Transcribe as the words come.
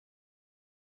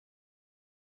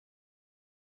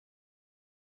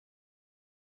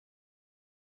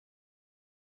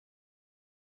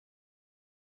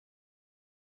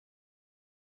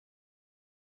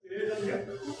Was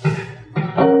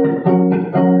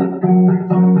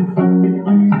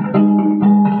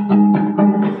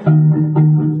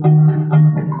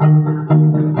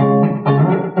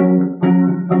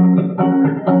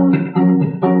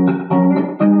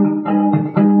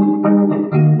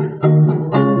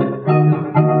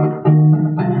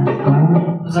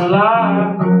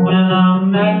alive when I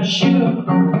met you.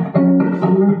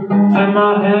 Am I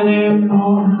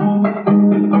anymore?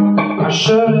 I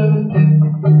should have been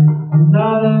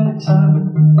another time.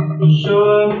 Show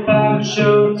up at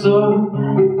your door.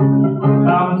 I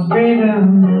was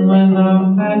breathing when I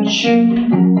met you.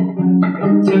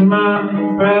 Took my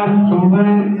breath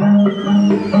away.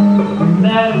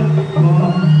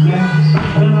 Metaphor, yes,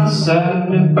 when I said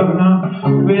it, but not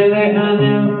really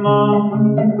anymore.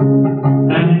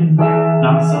 And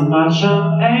not so much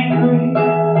I'm angry, I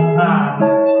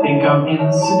think I'm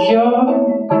insecure.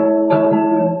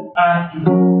 I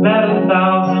met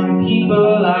 1,000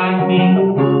 people like me,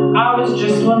 I was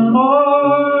just one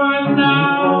more. And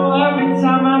now every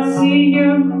time I see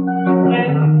you,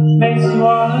 it makes me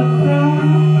wanna cry.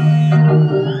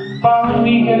 But when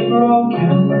we get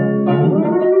broken,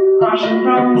 crashing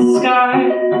from the sky,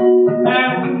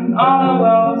 and all the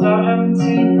wells are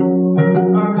empty,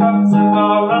 our cups have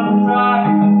all run dry,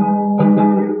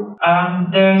 and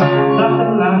there's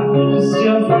nothing left to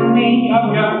steal from me.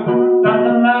 I've got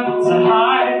nothing left to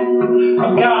hide.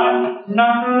 I've got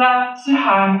nothing left to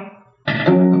hide.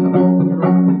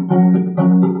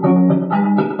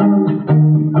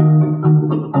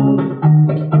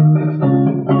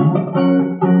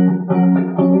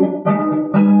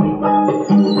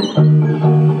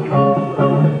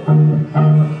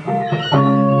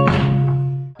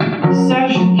 Said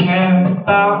you cared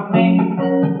about me,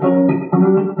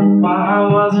 why I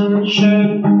wasn't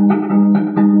sure.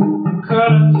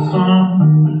 Could've sworn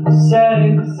you said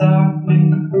exactly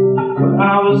what I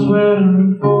was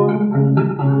waiting for,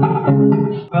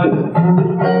 but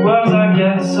words I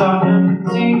guess are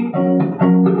empty,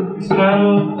 these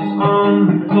petals on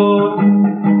the floor.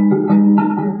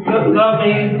 But love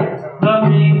me,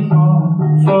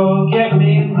 forget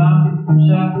me now,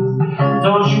 just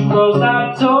don't you close that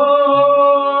door.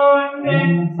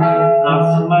 Not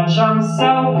so much I'm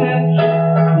selfish,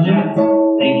 I'm just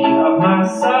thinking of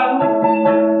myself.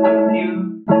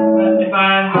 But if I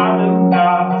haven't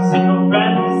got a single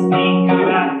friend to speak of,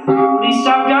 at least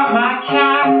I've got my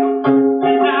cat.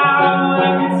 And now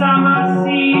every time I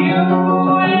see you,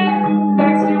 it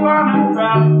makes me wanna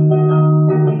cry.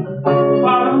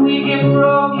 Why don't we get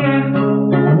broken,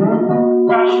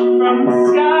 crashing from the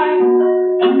sky,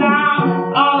 and now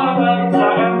all our wells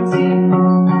are empty,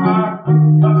 our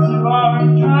cups are all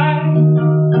dry.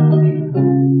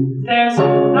 There's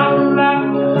nothing left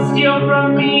to steal from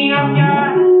me. I've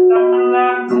got nothing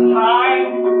left to hide.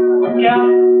 I've got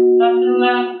nothing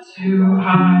left to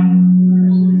hide.